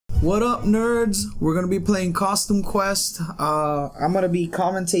What up, nerds? We're gonna be playing Costume Quest. I'm gonna be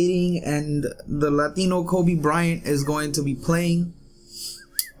commentating, and the Latino Kobe Bryant is going to be playing.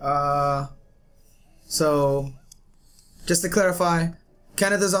 So, just to clarify,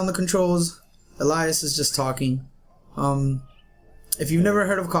 Kenneth is on the controls. Elias is just talking. If you've never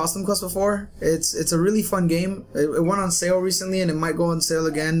heard of Costume Quest before, it's a really fun game. It went on sale recently, and it might go on sale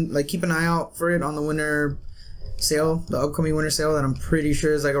again. Like, keep an eye out for it on the winter sale, the upcoming winter sale that I'm pretty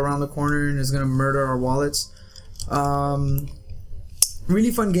sure is like around the corner and is gonna murder our wallets.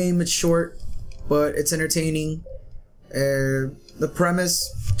 Really fun game. It's short, but it's entertaining. The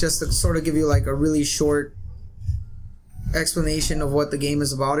premise, just to sort of give you like a really short explanation of what the game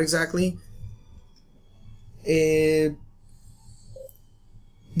is about exactly. These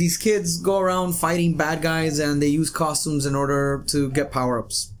kids go around fighting bad guys, and they use costumes in order to get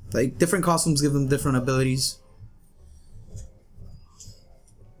power-ups. Like, different costumes give them different abilities.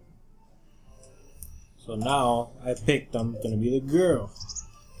 So now I picked I'm gonna be the girl.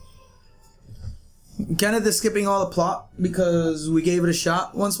 Kenneth is skipping all the plot because we gave it a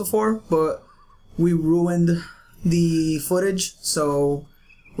shot once before, but we ruined the footage, so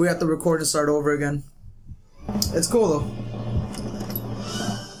we have to record and start over again. It's cool though.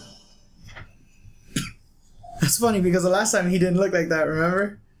 That's funny because the last time he didn't look like that,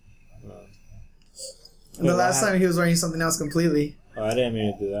 remember? And the last time he was wearing something else completely. Oh, I didn't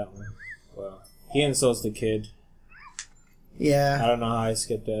mean to do that one. Well, he insults the kid. Yeah. I don't know how I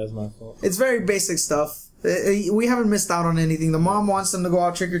skipped that. It's my fault. It's very basic stuff. We haven't missed out on anything. The mom wants them to go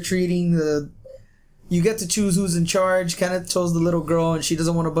out trick-or-treating. You get to choose who's in charge. Kenneth chose the little girl, and she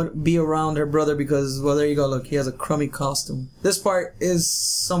doesn't want to be around her brother because, well, there you go. Look, he has a crummy costume. This part is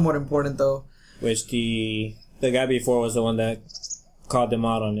somewhat important, though. Which the guy before was the one that called them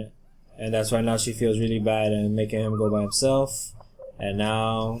out on it. And that's why now she feels really bad and making him go by himself. And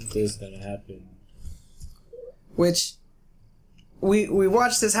now this is going to happen. Which, we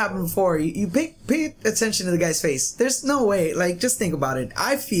watched this happen before. You pay attention to the guy's face. There's no way. Like, just think about it.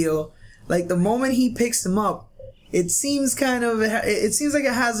 I feel like the moment he picks him up, it seems like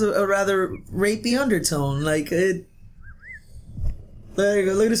it has a rather rapey undertone. Like, it... There you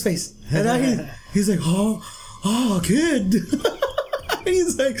go. Look at his face. And now he's like, oh, kid.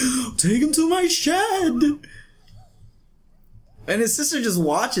 He's like, take him to my shed. And his sister just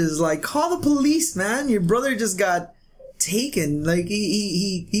watches, like, call the police, man. Your brother just got taken. Like,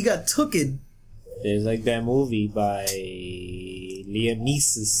 he got tooken. There's like that movie by Liam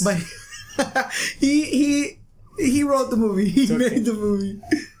Neeson. But he wrote the movie. He made the movie.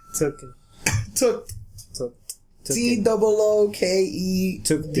 Tooken. Took. T-O-O-K-E.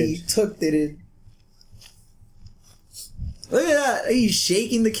 Took it. Look at that. He's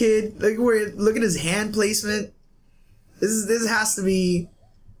shaking the kid. Look at his hand placement. This has to be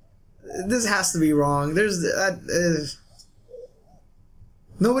wrong. There's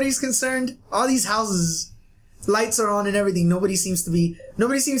nobody's concerned. All these houses, lights are on and everything. Nobody seems to be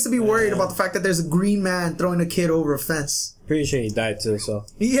worried about the fact that there's a green man throwing a kid over a fence. Pretty sure he died too, so.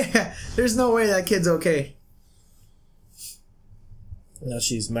 Yeah, there's no way that kid's okay. Now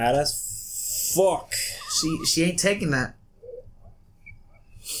she's mad as fuck. She ain't taking that.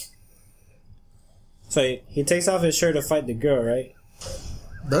 So he takes off his shirt to fight the girl, right?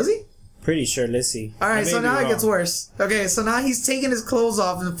 Does he? Pretty sure. Let's see. Alright, so now it gets worse. Okay, so now he's taking his clothes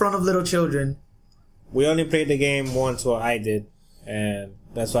off in front of little children. We only played the game once, well, I did. And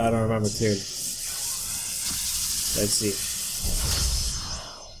that's why I don't remember clearly. Let's see.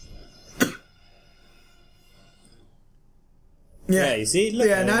 Yeah, you see? Look,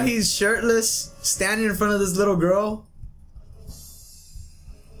 yeah, now he's shirtless, standing in front of this little girl.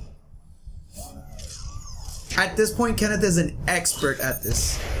 At this point, Kenneth is an expert at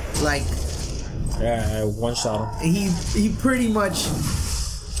this. Like, yeah, I one-shot him. He pretty much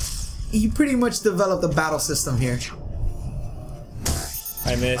developed a battle system here.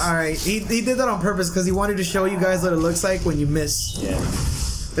 I missed. Alright, he did that on purpose because he wanted to show you guys what it looks like when you miss. Yeah.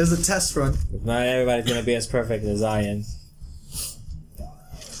 There's a test run. Not everybody's gonna be as perfect as I am.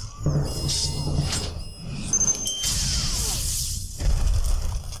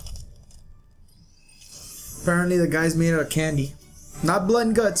 Apparently the guy's made out of candy. Not blood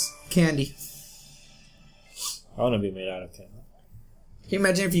and guts, candy. I wanna be made out of candy. Can you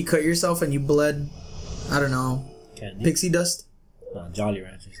imagine if you cut yourself and you bled, I don't know, Candy? pixie dust? No, Jolly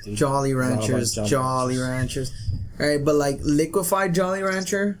Ranchers, dude. Jolly Ranchers. Alright, but like liquefied Jolly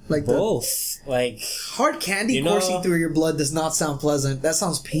Rancher? Like both. Like hard candy coursing through your blood does not sound pleasant. That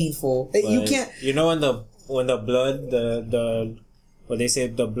sounds painful. You can't. You know when the blood, But they say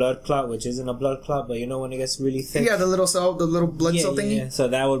the blood clot, which isn't a blood clot, but you know when it gets really thick. Yeah, the little blood cell thingy. Yeah. So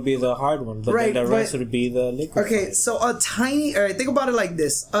that would be the hard one, but then the rest would be the liquid. Okay, so a tiny. All right, think about it like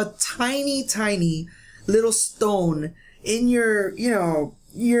this: a tiny little stone in your,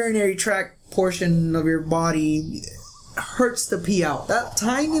 urinary tract portion of your body hurts to pee out. That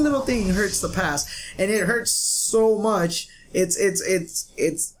tiny little thing hurts to pass, and it hurts so much.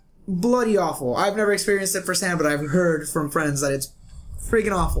 It's bloody awful. I've never experienced it firsthand, but I've heard from friends that it's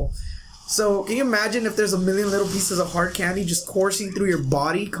freaking awful. So can you imagine if there's a million little pieces of hard candy just coursing through your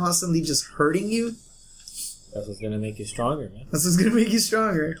body, constantly just hurting you? That's what's gonna make you stronger, man. That's what's gonna make you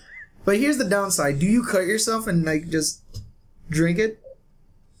stronger. But here's the downside: do you cut yourself and just drink it?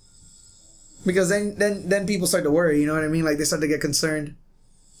 Because then people start to worry. You know what I mean? Like they start to get concerned.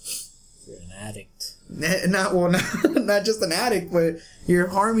 You're an addict. Not just an addict, but you're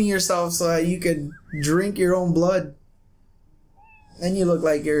harming yourself so that you can drink your own blood. Then you look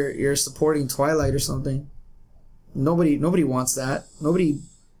like you're supporting Twilight or something. Nobody wants that. Nobody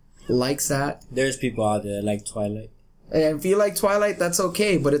likes that. There's people out there that like Twilight. And if you like Twilight, that's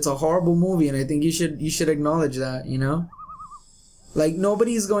okay, but it's a horrible movie, and I think you should acknowledge that, Like,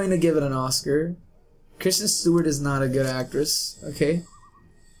 nobody's going to give it an Oscar. Kristen Stewart is not a good actress, okay?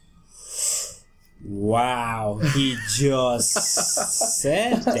 Wow, he just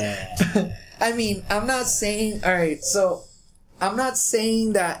said that. I mean, I'm not saying... Alright, so... I'm not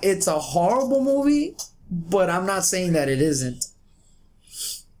saying that it's a horrible movie, but I'm not saying that it isn't.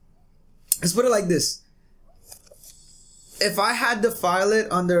 Let's put it like this. If I had to file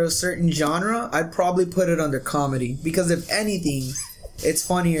it under a certain genre, I'd probably put it under comedy. Because if anything, it's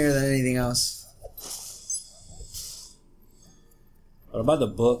funnier than anything else. What about the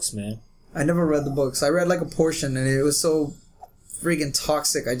books, man? I never read the books. I read like a portion and it was so freaking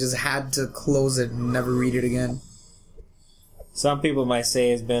toxic, I just had to close it and never read it again. Some people might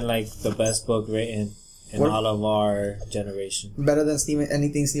say it's been like the best book written in all of our generation. Better than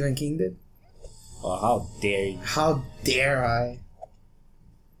anything Stephen King did? Oh, how dare you? How dare I?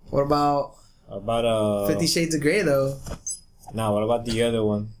 What about 50 Shades of Grey though? Nah, what about the other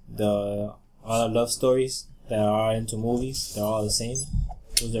one? All the love stories that are into movies, they're all the same.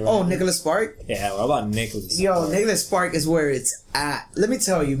 Oh, Nicholas Spark? Yeah, what about Nicholas? Yo, Nicholas Spark is where it's at. Let me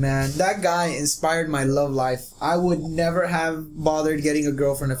tell you, man, that guy inspired my love life. I would never have bothered getting a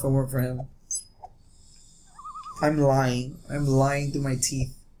girlfriend if it weren't for him. I'm lying. I'm lying through my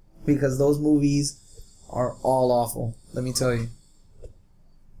teeth. Because those movies are all awful. Let me tell you.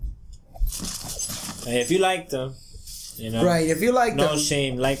 And if you like them, Right, if you like them. No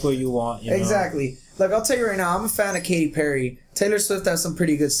shame, like what you want, Exactly. Like, I'll tell you right now, I'm a fan of Katy Perry. Taylor Swift has some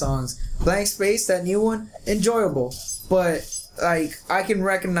pretty good songs. Blank Space, that new one, enjoyable. But, like, I can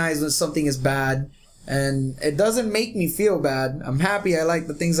recognize when something is bad. And it doesn't make me feel bad. I'm happy I like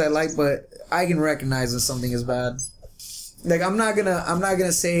the things I like, but I can recognize when something is bad. Like, I'm not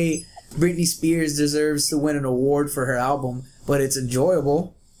gonna say Britney Spears deserves to win an award for her album, but it's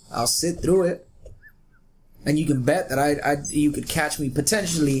enjoyable. I'll sit through it. And you can bet that you could catch me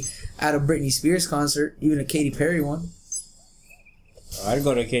potentially at a Britney Spears concert, even a Katy Perry one. I'd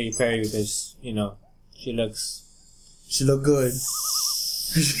go to Katy Perry because, she look good.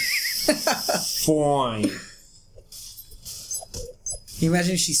 Fine. Can you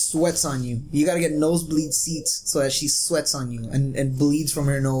imagine she sweats on you? You gotta get nosebleed seats so that she sweats on you and bleeds from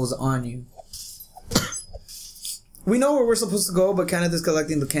her nose on you. We know where we're supposed to go, but Kenneth is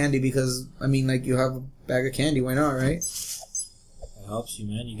collecting the candy because, you have a bag of candy. Why not, right? It helps you,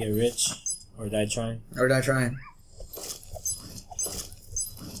 man. You get rich. Or die trying. Or die trying.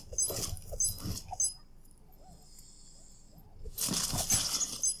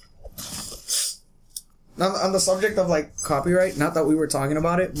 On the subject of, copyright, not that we were talking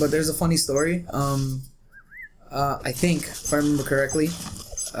about it, but there's a funny story. I think, if I remember correctly.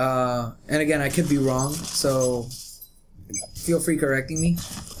 And again, I could be wrong, so feel free correcting me.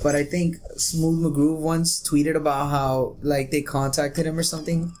 But I think Smooth McGroove once tweeted about how, they contacted him or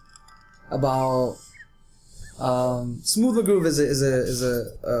something. About... Smooth McGroove is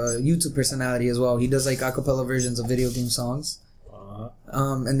a YouTube personality as well. He does, acapella versions of video game songs.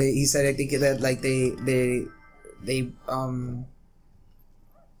 And he said, I think that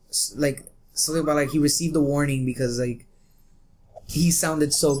something about he received a warning because he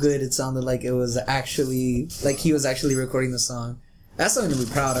sounded so good it sounded like it was actually he was actually recording the song. That's something to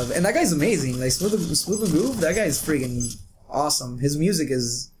be proud of. And that guy's amazing. Smooth McGroove, that guy is freaking awesome. His music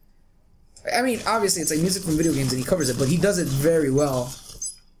is, obviously it's music from video games and he covers it, but he does it very well.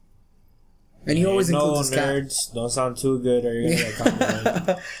 And he always includes his cat. Nerds, don't sound too good or you're gonna get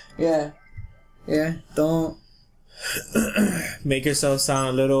copyrighted. Yeah. Don't Make yourself sound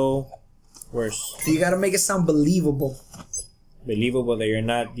a little worse. You gotta make it sound believable. Believable that you're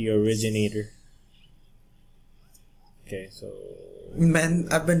not the originator. Okay, so... Men,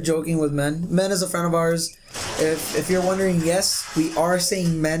 I've been joking with Men. Men is a friend of ours. If you're wondering, yes, we are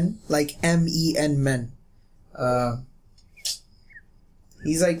saying men, like M-E-N, men.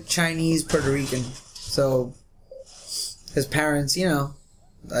 He's like Chinese, Puerto Rican. So, his parents, you know,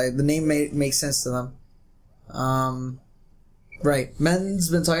 the name makes sense to them. Right. Men's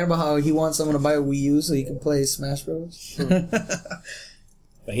been talking about how he wants someone to buy a Wii U so he can play Smash Bros.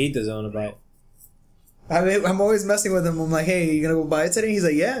 But he doesn't want to buy it. I'm always messing with him. I'm like, hey, you gonna go buy it today? He's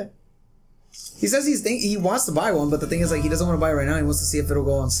like, yeah. He says he wants to buy one, but the thing is, like, he doesn't want to buy it right now. He wants to see if it'll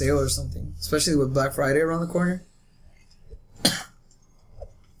go on sale or something. Especially with Black Friday around the corner.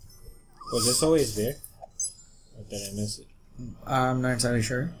 Was this always there? Or did I miss it? I'm not entirely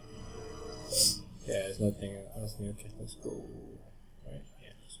sure. Yeah, there's nothing else. Okay, let's go. Right, yeah,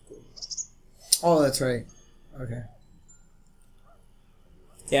 let's go. Oh, that's right. Okay.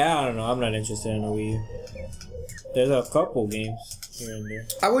 Yeah, I don't know. I'm not interested in a Wii U. There's a couple games here and there.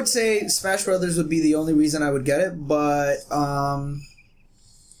 I would say Smash Brothers would be the only reason I would get it, but I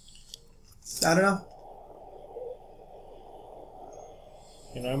don't know.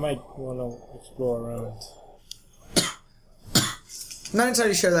 You know, I might want to explore around. I'm not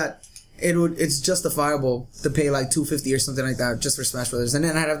entirely sure that it's justifiable to pay like $250 or something like that just for Smash Brothers, and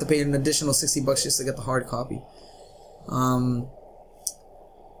then I'd have to pay an additional $60 just to get the hard copy.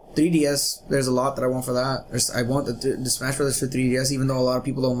 3DS, there's a lot that I want for that. I want the Smash Brothers for 3DS, even though a lot of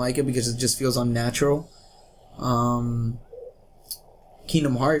people don't like it because it just feels unnatural.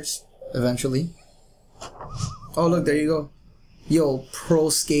 Kingdom Hearts, eventually. Oh, look, there you go. Yo, pro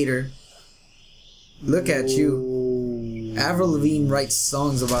skater. Look at you. Avril Lavigne writes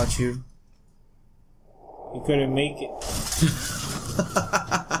songs about you. You couldn't make it.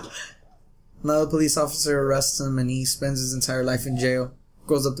 Another police officer arrests him and he spends his entire life in jail.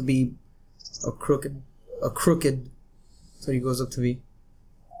 Grows up to be a crooked. That's what he goes up to be.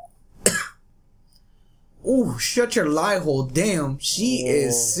 Ooh, shut your lie hole. Damn, she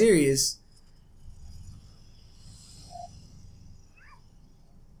is serious.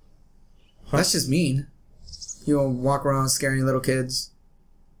 Huh. That's just mean. You don't walk around scaring little kids.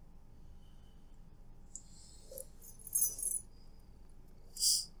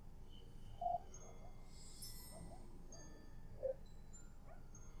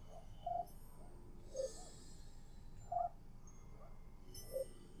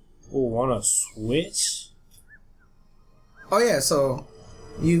 Oh, on a Switch? Oh yeah, so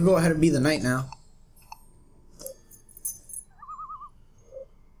you go ahead and be the knight now.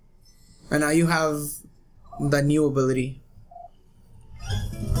 And now you have that new ability.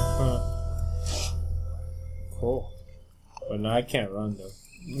 Huh. Cool. But now I can't run though.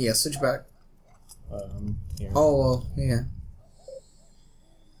 Yeah, switch back. Here. Oh, well, yeah.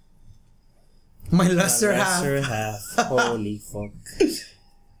 My lesser half. Lesser half. Holy fuck.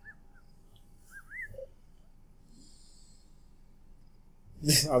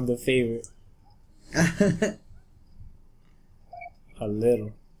 I'm the favorite. A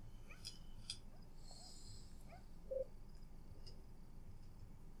little.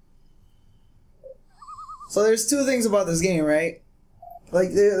 So there's two things about this game, right?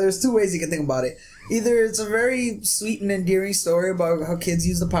 Like, there's two ways you can think about it. Either it's a very sweet and endearing story about how kids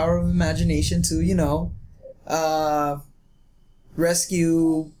use the power of imagination to, you know,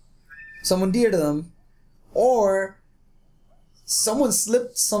 rescue someone dear to them. Or someone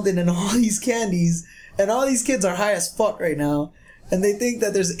slipped something in all these candies, and all these kids are high as fuck right now. And they think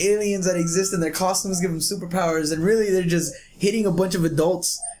that there's aliens that exist and their costumes give them superpowers, and really they're just hitting a bunch of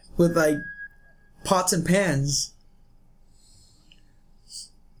adults with, like, pots and pans.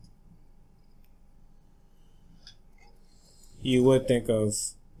 You would think of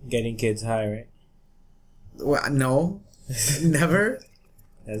getting kids high, right? Well, no. Never.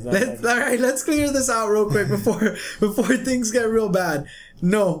 Let's clear this out real quick before things get real bad.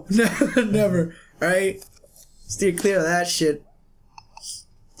 No, never. Alright? Steer clear of that shit.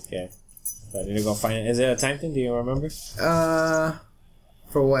 Okay. So I need to go find it. Is it a time thing? Do you remember?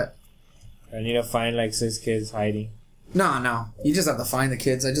 For what? I need to find like 6 kids hiding. No. You just have to find the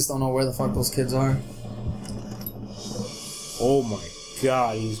kids. I just don't know where the fuck those kids are. Oh my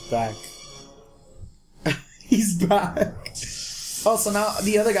god, he's back. He's back. Oh, so now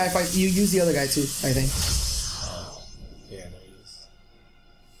the other guy fights. You use the other guy too, I think. Yeah,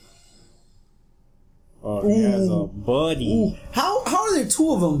 no, oh, he has a buddy. Ooh. How are there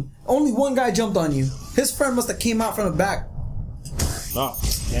 2 of them? Only one guy jumped on you. His friend must have came out from the back. No,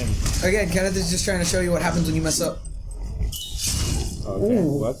 damn. Again, Kenneth is just trying to show you what happens when you mess up. Okay.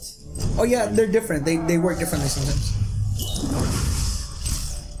 Ooh. What? Oh yeah, they're different. They work differently sometimes.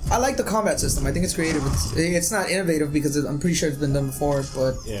 I like the combat system. I think it's creative. It's not innovative because I'm pretty sure it's been done before,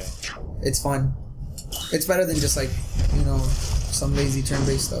 but Yeah. it's fun. It's better than just like, you know, some lazy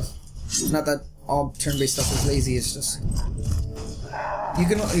turn-based stuff. Not that all turn-based stuff is lazy. It's just you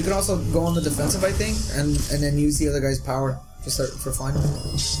can also go on the defensive, I think, and then use the other guy's power just for fun.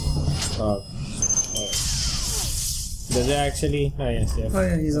 Oh. Does it actually? Oh yes. Yeah. Oh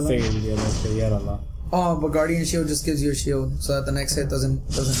yeah, he's alive. I figured he had a lot. Oh, but Guardian Shield just gives you a shield, so that the next hit doesn't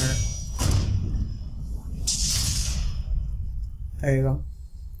hurt. There you go.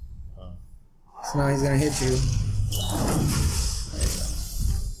 So now he's gonna hit you.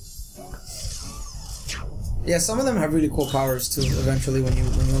 Yeah, some of them have really cool powers too. Eventually, when you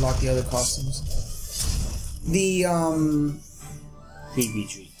unlock the other costumes, the Creepy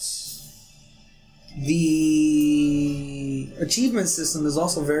treats. The achievement system is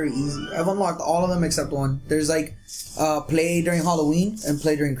also very easy. I've unlocked all of them except one. There's like play during Halloween and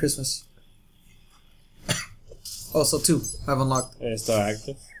play during Christmas. Oh, so 2 I've unlocked. It's still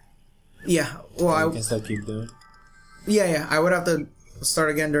active. Yeah, well, You can still keep doing. Yeah. I would have to start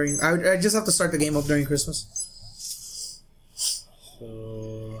again during. I just have to start the game up during Christmas. So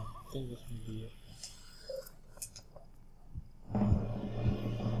I think this would be it.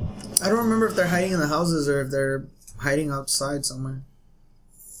 I don't remember if they're hiding in the houses or if they're hiding outside somewhere.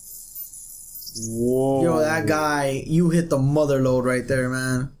 Whoa! Yo, that guy, you hit the mother load right there,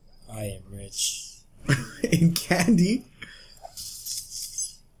 man. I am rich. In candy.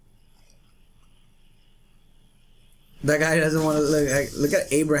 That guy doesn't want to look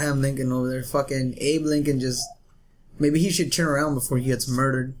at Abraham Lincoln over there. Fucking Abe Lincoln just. Maybe he should turn around before he gets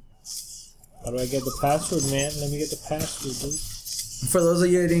murdered. How do I get the password, man? Let me get the password, dude. For those of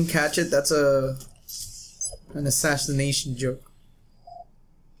you who didn't catch it, that's an assassination joke.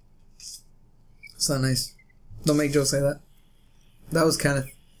 It's not nice. Don't make Joe say that. That was Kenneth.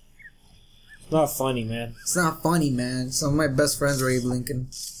 It's not funny, man. It's not funny, man. Some of my best friends were Abe Lincoln.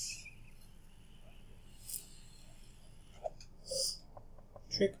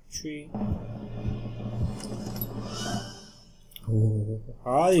 Trick or treat. Oh.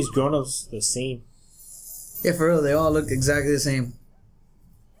 Are all these grown-ups the same? Yeah, for real, they all look exactly the same.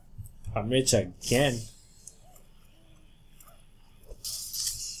 I'm rich again.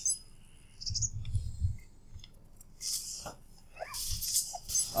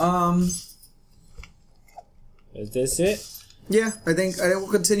 Is this it? Yeah, I think we'll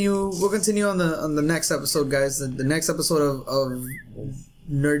continue. We'll continue on the next episode, guys. The next episode of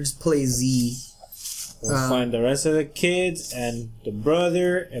Nerds Play Z. We'll find the rest of the kids and the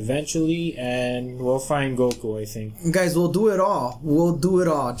brother eventually, and we'll find Goku, I think. Guys, we'll do it all. We'll do it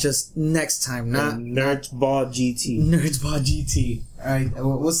all. Just next time, not NerdsBall GT. NerdsBall GT. All right,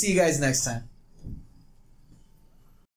 we'll see you guys next time.